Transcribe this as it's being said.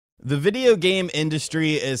The video game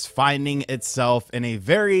industry is finding itself in a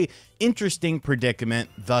very interesting predicament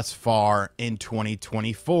thus far in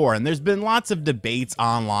 2024. And there's been lots of debates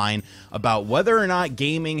online about whether or not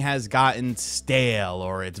gaming has gotten stale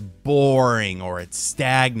or it's boring or it's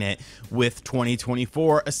stagnant, with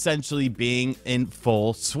 2024 essentially being in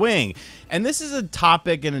full swing. And this is a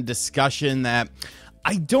topic and a discussion that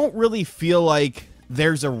I don't really feel like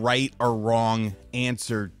there's a right or wrong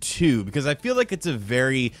answer to, because I feel like it's a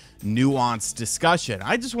very nuanced discussion.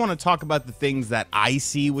 I just want to talk about the things that I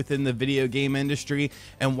see within the video game industry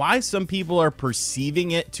and why some people are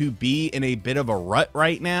perceiving it to be in a bit of a rut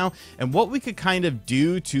right now, and what we could kind of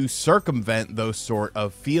do to circumvent those sort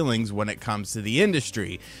of feelings when it comes to the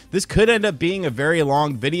industry. This could end up being a very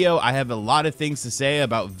long video. I have a lot of things to say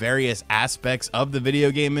about various aspects of the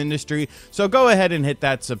video game industry, so go ahead and hit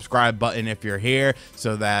that subscribe button if you're here,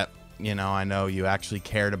 so that I know you actually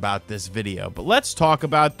cared about this video. But let's talk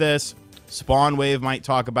about this. Spawnwave might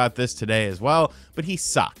talk about this today as well, but he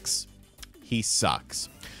sucks. He sucks.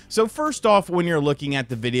 So first off, when you're looking at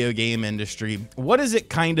the video game industry, what is it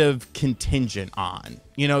kind of contingent on?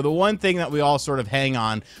 The one thing that we all sort of hang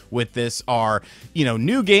on with this are,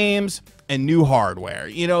 new games and new hardware.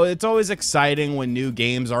 It's always exciting when new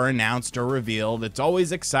games are announced or revealed. It's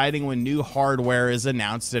always exciting when new hardware is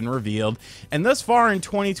announced and revealed. And thus far in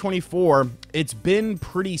 2024, it's been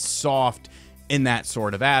pretty soft in that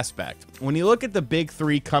sort of aspect. When you look at the big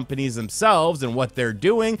three companies themselves and what they're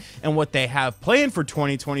doing and what they have planned for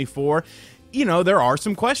 2024, there are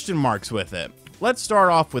some question marks with it. Let's start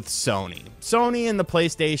off with Sony. Sony and the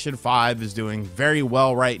PlayStation 5 is doing very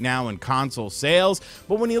well right now in console sales,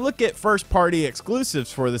 but when you look at first-party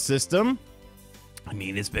exclusives for the system,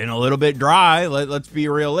 it's been a little bit dry. Let's be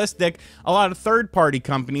realistic. A lot of third-party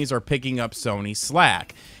companies are picking up Sony's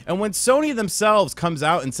slack. And when Sony themselves comes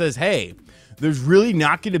out and says, hey, there's really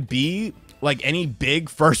not going to be like any big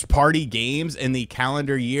first-party games in the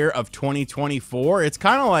calendar year of 2024, it's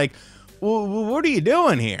kind of like, well, what are you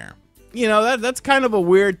doing here? That's kind of a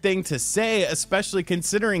weird thing to say, especially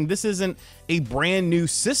considering this isn't a brand new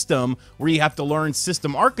system where you have to learn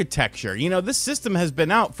system architecture. This system has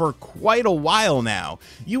been out for quite a while now.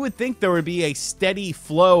 You would think there would be a steady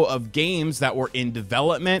flow of games that were in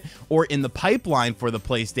development or in the pipeline for the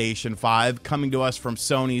PlayStation 5 coming to us from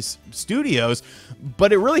Sony's studios,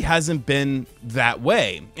 but it really hasn't been that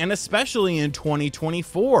way. And especially in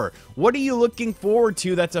 2024, what are you looking forward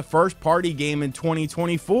to that's a first-party game in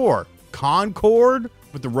 2024? Concord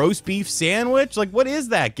with the roast beef sandwich? Like, what is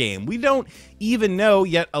that game? We don't even know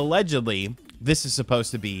yet. Allegedly, this is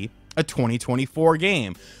supposed to be a 2024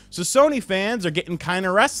 game. So Sony fans are getting kind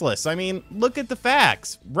of restless. Look at the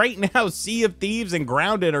facts. Right now, Sea of Thieves and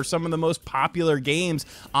Grounded are some of the most popular games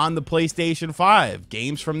on the PlayStation 5,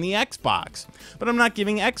 games from the Xbox. But I'm not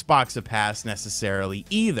giving Xbox a pass necessarily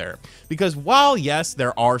either, because while, yes,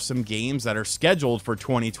 there are some games that are scheduled for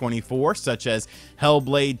 2024, such as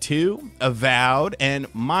Hellblade 2, Avowed, and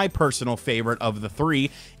my personal favorite of the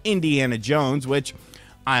three, Indiana Jones, which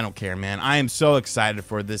I don't care, man. I am so excited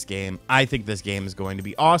for this game. I think this game is going to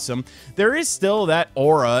be awesome. There is still that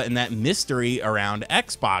aura and that mystery around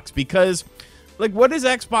Xbox, because, what is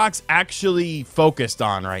Xbox actually focused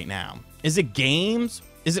on right now? Is it games?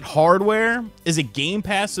 Is it hardware? Is it Game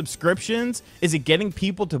Pass subscriptions? Is it getting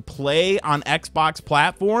people to play on Xbox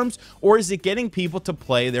platforms? Or is it getting people to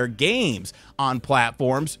play their games on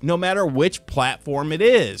platforms, no matter which platform it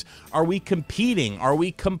is? Are we competing? Are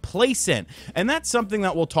we complacent? And that's something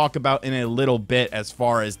that we'll talk about in a little bit as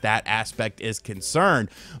far as that aspect is concerned.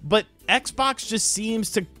 But Xbox just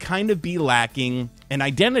seems to kind of be lacking an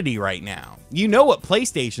identity right now. You know what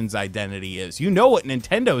PlayStation's identity is. You know what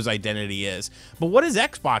Nintendo's identity is. But what is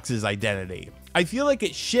Xbox's identity? I feel like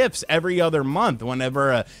it shifts every other month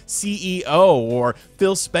whenever a CEO or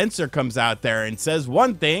Phil Spencer comes out there and says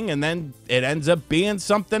one thing and then it ends up being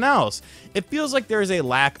something else. It feels like there is a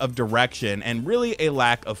lack of direction and really a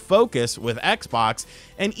lack of focus with Xbox.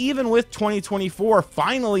 And even with 2024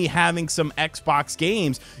 finally having some Xbox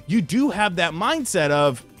games, you do have that mindset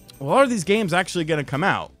of, well, are these games actually going to come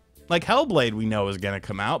out? Like Hellblade we know is going to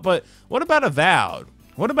come out, but what about Avowed?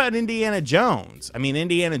 What about Indiana Jones?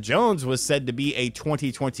 Indiana Jones was said to be a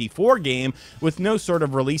 2024 game with no sort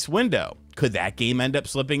of release window. Could that game end up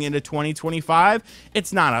slipping into 2025?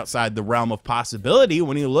 It's not outside the realm of possibility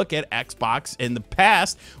when you look at Xbox in the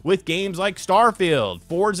past with games like Starfield,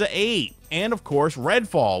 Forza 8, and of course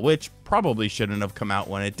Redfall, which probably shouldn't have come out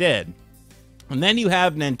when it did. And then you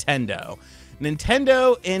have Nintendo.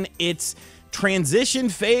 Nintendo in its transition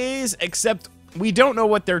phase, except we don't know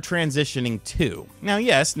what they're transitioning to. Now,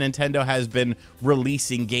 yes, Nintendo has been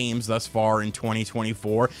releasing games thus far in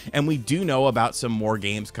 2024, and we do know about some more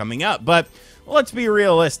games coming up, but let's be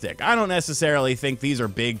realistic. I don't necessarily think these are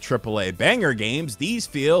big AAA banger games. These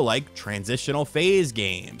feel like transitional phase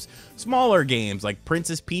games. Smaller games like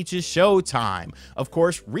Princess Peach's Showtime. Of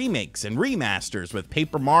course, remakes and remasters with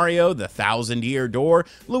Paper Mario, The Thousand Year Door,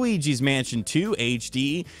 Luigi's Mansion 2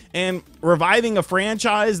 HD, and reviving a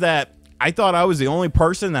franchise that I thought I was the only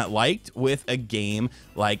person that liked with a game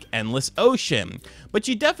like Endless Ocean. But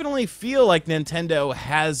you definitely feel like Nintendo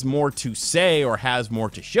has more to say or has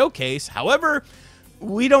more to showcase. However,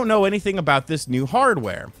 we don't know anything about this new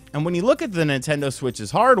hardware. And when you look at the Nintendo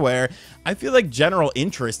Switch's hardware, I feel like general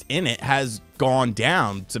interest in it has gone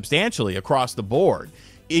down substantially across the board.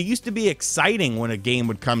 It used to be exciting when a game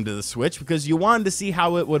would come to the Switch because you wanted to see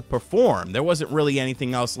how it would perform. There wasn't really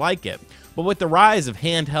anything else like it. But with the rise of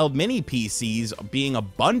handheld mini PCs being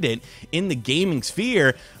abundant in the gaming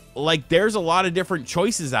sphere, like, there's a lot of different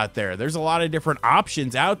choices out there. There's a lot of different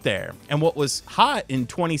options out there. And what was hot in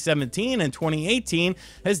 2017 and 2018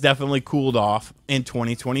 has definitely cooled off in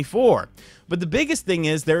 2024. But the biggest thing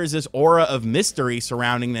is there is this aura of mystery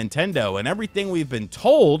surrounding Nintendo, and everything we've been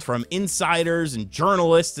told from insiders and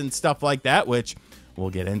journalists and stuff like that, which we'll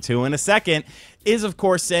get into in a second, is of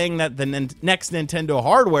course saying that the next Nintendo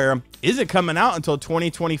hardware isn't coming out until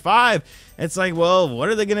 2025. It's like, well, what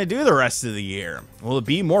are they going to do the rest of the year? Will it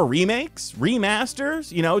be more remakes,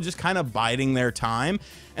 remasters, you know, just kind of biding their time?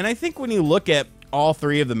 And I think when you look at all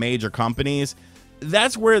three of the major companies,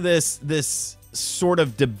 that's where this sort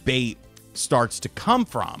of debate starts to come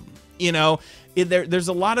from. You know, there's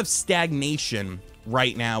a lot of stagnation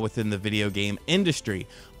right now within the video game industry.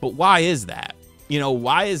 But why is that? You know,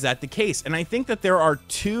 why is that the case? And I think that there are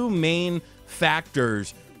two main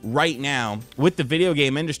factors right now with the video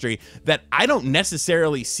game industry that I don't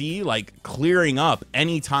necessarily see like clearing up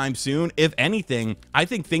anytime soon. If anything, I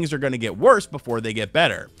think things are going to get worse before they get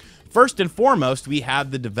better. First and foremost, we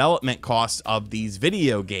have the development costs of these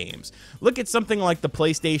video games. Look at something like the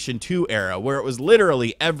PlayStation 2 era, where it was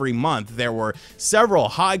literally every month there were several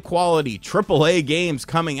high-quality AAA games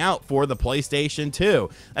coming out for the PlayStation 2.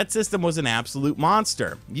 That system was an absolute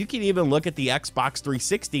monster. You can even look at the Xbox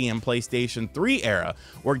 360 and PlayStation 3 era,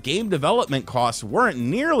 where game development costs weren't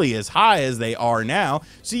nearly as high as they are now,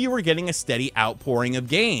 so you were getting a steady outpouring of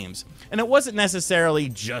games. And it wasn't necessarily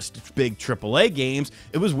just big AAA games,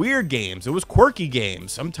 it was weird games, it was quirky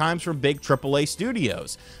games, sometimes from big AAA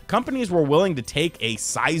studios. Companies were willing to take a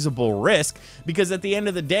sizable risk because at the end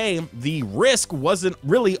of the day, the risk wasn't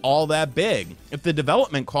really all that big. If the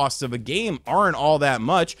development costs of a game aren't all that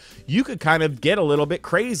much, you could kind of get a little bit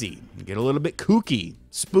crazy, get a little bit kooky,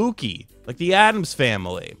 spooky, like the Addams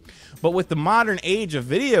Family. But with the modern age of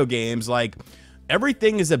video games, like,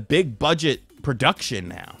 everything is a big budget production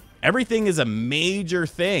now. Everything is a major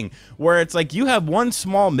thing where it's like you have one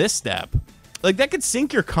small misstep, like that could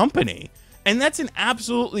sink your company. And that's an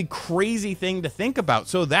absolutely crazy thing to think about.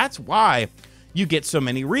 So that's why you get so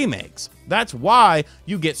many remakes. That's why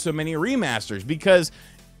you get so many remasters, because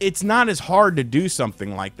it's not as hard to do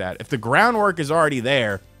something like that. If the groundwork is already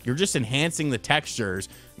there, you're just enhancing the textures,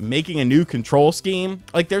 making a new control scheme.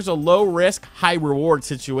 Like, there's a low risk, high reward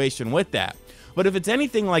situation with that. But if it's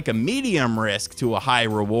anything like a medium risk to a high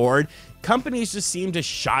reward, companies just seem to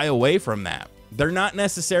shy away from that. They're not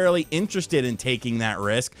necessarily interested in taking that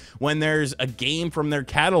risk when there's a game from their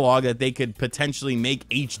catalog that they could potentially make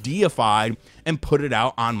HD-ified and put it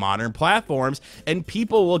out on modern platforms, and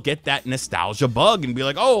people will get that nostalgia bug and be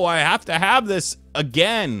like, oh, I have to have this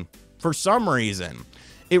again for some reason.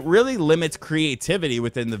 It really limits creativity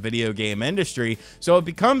within the video game industry, so it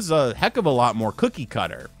becomes a heck of a lot more cookie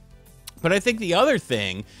cutter. But I think the other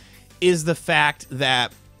thing is the fact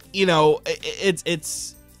that, you know,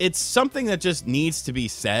 it's something that just needs to be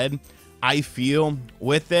said, I feel,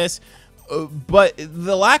 with this. But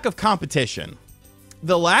the lack of competition.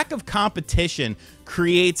 The lack of competition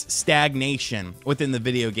creates stagnation within the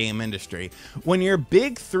video game industry. When your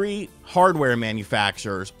big three hardware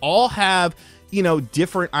manufacturers all have, you know,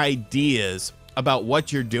 different ideas about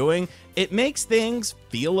what you're doing, it makes things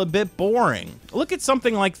feel a bit boring. Look at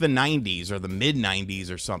something like the 90s or the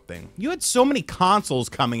mid-90s or something. You had so many consoles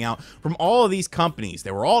coming out from all of these companies.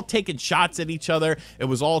 They were all taking shots at each other. It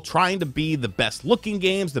was all trying to be the best looking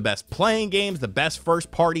games, the best playing games, the best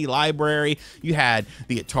first party library. You had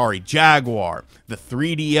the Atari Jaguar, the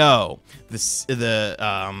 3DO, the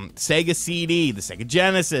Sega CD, the Sega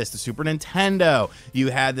Genesis, the Super Nintendo.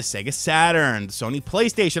 You had the Sega Saturn, the Sony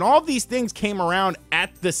PlayStation. All of these things came around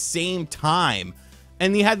at the same time.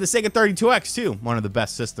 And you had the Sega 32X too, one of the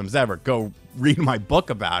best systems ever. Go read my book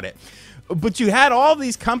about it. But you had all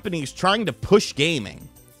these companies trying to push gaming,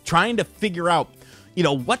 trying to figure out, you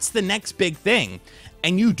know, what's the next big thing?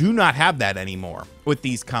 And you do not have that anymore with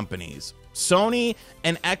these companies. Sony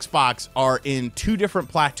and Xbox are in two different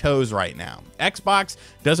plateaus right now. Xbox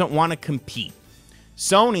doesn't want to compete.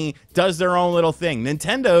 Sony does their own little thing.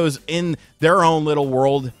 Nintendo's in their own little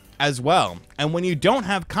world as well. And when you don't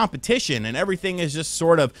have competition and everything is just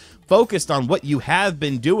sort of focused on what you have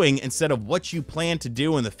been doing instead of what you plan to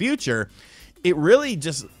do in the future, it really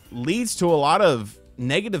just leads to a lot of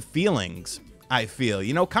negative feelings, I feel.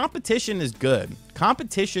 You know, competition is good.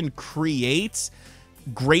 Competition creates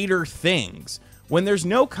greater things. When there's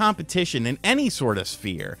no competition in any sort of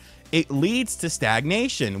sphere, it leads to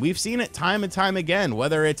stagnation. We've seen it time and time again,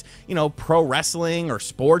 whether it's, you know, pro wrestling or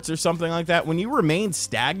sports or something like that. When you remain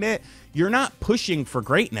stagnant, you're not pushing for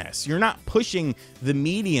greatness. You're not pushing the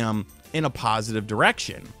medium in a positive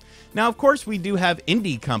direction. Now, of course, we do have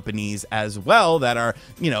indie companies as well that are,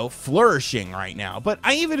 you know, flourishing right now. But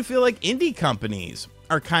I even feel like indie companies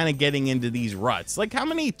are kind of getting into these ruts. Like, how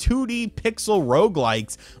many 2D pixel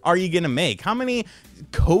roguelikes are you going to make? How many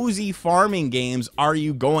cozy farming games are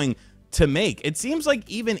you going to make? It seems like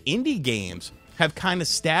even indie games have kind of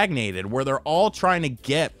stagnated, where they're all trying to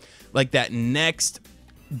get like that next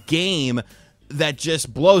game that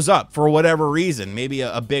just blows up for whatever reason. Maybe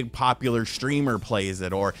a big popular streamer plays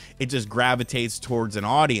it, or it just gravitates towards an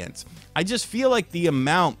audience. I just feel like the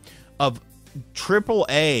amount of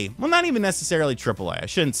AAA, well, not even necessarily AAA, I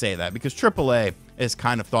shouldn't say that, because AAA is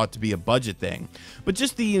kind of thought to be a budget thing, but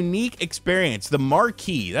just the unique experience, the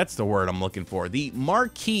marquee, that's the word I'm looking for, the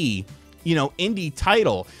marquee, you know, indie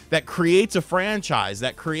title that creates a franchise,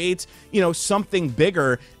 that creates, you know, something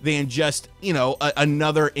bigger than just, you know,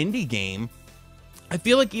 another indie game. I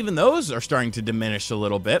feel like even those are starting to diminish a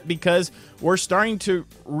little bit, because we're starting to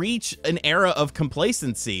reach an era of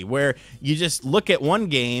complacency where you just look at one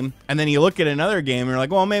game and then you look at another game and you're like,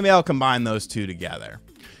 well, maybe I'll combine those two together.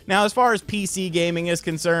 Now, as far as PC gaming is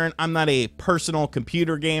concerned, I'm not a personal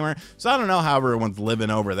computer gamer, so I don't know how everyone's living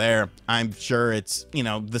over there. I'm sure it's, you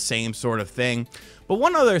know, the same sort of thing. But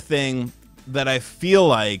one other thing that I feel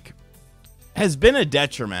like has been a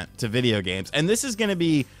detriment to video games, and this is going to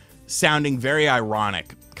be sounding very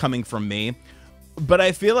ironic coming from me, but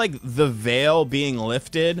I feel like the veil being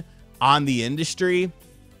lifted on the industry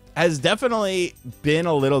has definitely been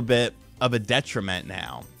a little bit of a detriment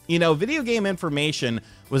now. You know, video game information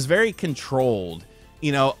was very controlled,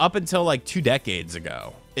 you know, up until like 2 decades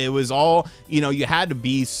ago. It was all, you know, you had to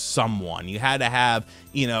be someone. You had to have,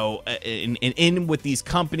 you know, in with these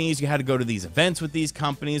companies. You had to go to these events with these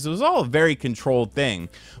companies. It was all a very controlled thing.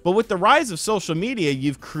 But with the rise of social media,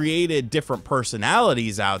 you've created different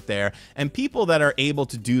personalities out there and people that are able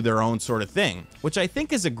to do their own sort of thing, which I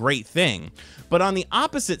think is a great thing. But on the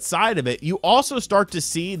opposite side of it, you also start to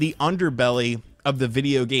see the underbelly of the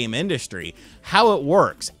video game industry, how it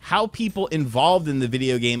works, how people involved in the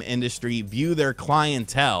video game industry view their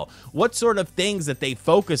clientele, what sort of things that they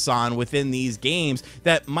focus on within these games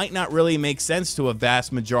that might not really make sense to a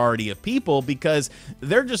vast majority of people, because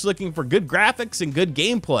they're just looking for good graphics and good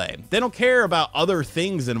gameplay. They don't care about other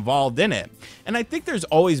things involved in it. And I think there's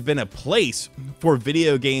always been a place for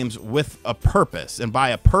video games with a purpose. And by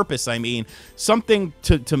a purpose, I mean something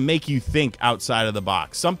to make you think outside of the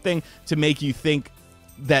box, something to make you think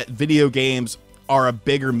that video games are a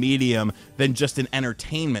bigger medium than just an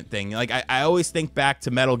entertainment thing. Like, I always think back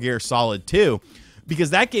to Metal Gear Solid 2,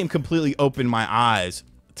 because that game completely opened my eyes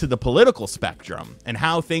to the political spectrum and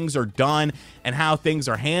how things are done and how things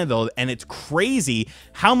are handled. And it's crazy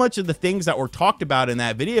how much of the things that were talked about in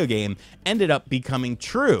that video game ended up becoming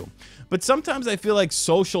true. But sometimes I feel like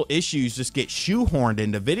social issues just get shoehorned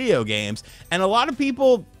into video games, and a lot of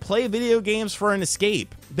people play video games for an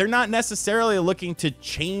escape. They're not necessarily looking to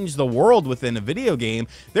change the world within a video game.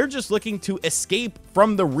 They're just looking to escape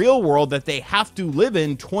from the real world that they have to live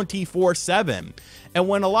in 24/7. And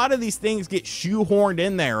when a lot of these things get shoehorned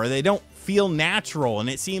in there, or they don't feel natural, and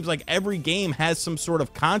it seems like every game has some sort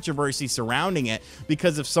of controversy surrounding it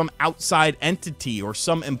because of some outside entity or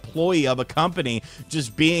some employee of a company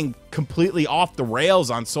just being completely off the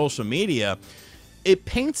rails on social media, it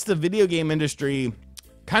paints the video game industry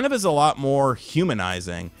kind of as a lot more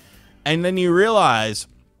humanizing. And then you realize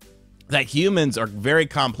that humans are very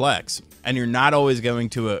complex, and you're not always going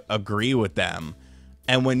to agree with them.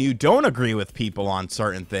 And when you don't agree with people on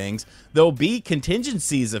certain things, there'll be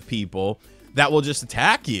contingencies of people that will just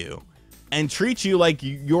attack you and treat you like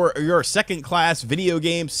you're a second-class video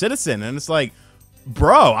game citizen. And it's like,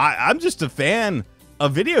 bro, I'm just a fan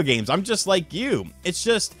of video games. I'm just like you. It's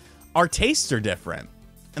just our tastes are different.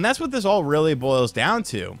 And that's what this all really boils down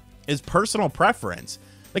to, is personal preference.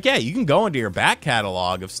 Like, yeah, you can go into your back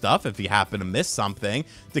catalog of stuff if you happen to miss something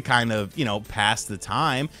to kind of, you know, pass the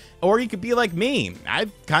time. Or you could be like me.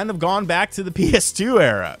 I've kind of gone back to the PS2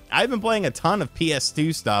 era. I've been playing a ton of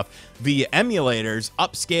PS2 stuff via emulators,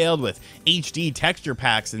 upscaled with HD texture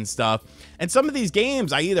packs and stuff. And some of these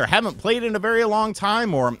games I either haven't played in a very long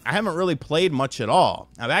time or I haven't really played much at all.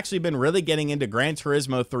 I've actually been really getting into Gran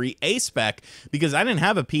Turismo 3 A-Spec because I didn't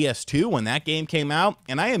have a PS2 when that game came out,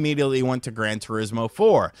 and I immediately went to Gran Turismo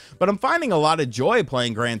 4. But I'm finding a lot of joy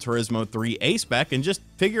playing Gran Turismo 3 A-Spec and just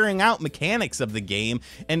figuring out mechanics of the game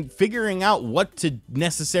and figuring out what to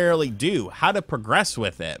necessarily do, how to progress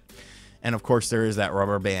with it. And of course, there is that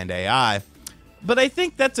Rubber Band AI. But I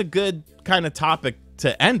think that's a good kind of topic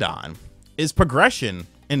to end on, is progression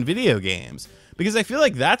in video games, because I feel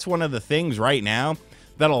like that's one of the things right now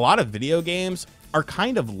that a lot of video games are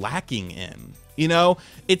kind of lacking in. You know,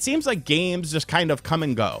 it seems like games just kind of come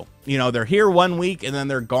and go. You know, they're here one week and then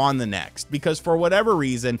they're gone the next, because for whatever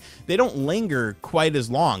reason, they don't linger quite as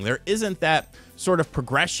long. There isn't that sort of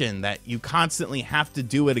progression that you constantly have to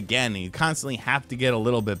do it again and you constantly have to get a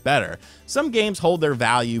little bit better. Some games hold their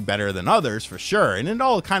value better than others, for sure, and it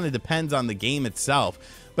all kind of depends on the game itself.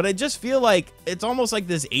 But I just feel like it's almost like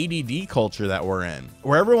this ADD culture that we're in,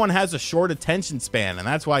 where everyone has a short attention span, and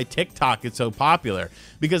that's why TikTok is so popular,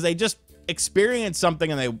 because they just experience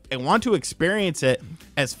something and they want to experience it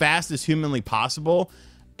as fast as humanly possible.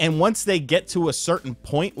 And once they get to a certain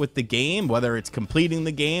point with the game, whether it's completing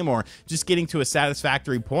the game or just getting to a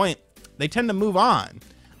satisfactory point, they tend to move on.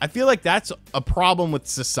 I feel like that's a problem with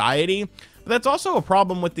society, but that's also a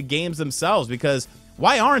problem with the games themselves, because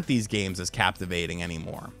why aren't these games as captivating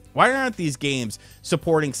anymore? Why aren't these games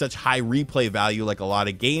supporting such high replay value like a lot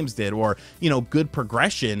of games did, or, you know, good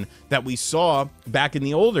progression that we saw back in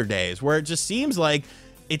the older days, where it just seems like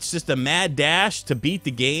it's just a mad dash to beat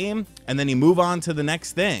the game and then you move on to the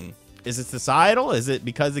next thing? Is it societal? Is it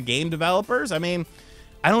because of game developers? I mean,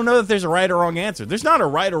 I don't know if there's a right or wrong answer. There's not a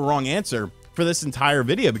right or wrong answer for this entire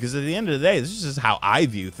video, because at the end of the day, this is just how I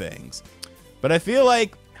view things. But I feel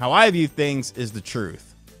like how I view things is the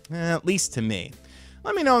truth, at least to me.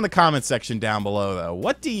 Let me know in the comments section down below, though.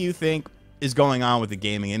 What do you think is going on with the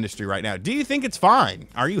gaming industry right now? Do you think it's fine?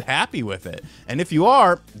 Are you happy with it? And if you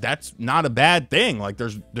are, that's not a bad thing. Like,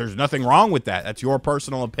 there's nothing wrong with that. That's your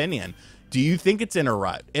personal opinion. Do you think it's in a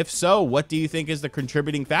rut? If so, what do you think is the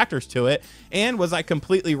contributing factors to it? And was I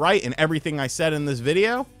completely right in everything I said in this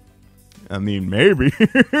video? I mean, maybe.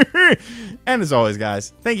 And as always,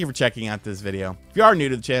 guys, thank you for checking out this video. If you are new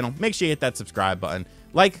to the channel, make sure you hit that subscribe button.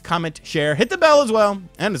 Like, comment, share, hit the bell as well.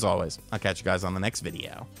 And as always, I'll catch you guys on the next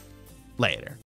video. Later.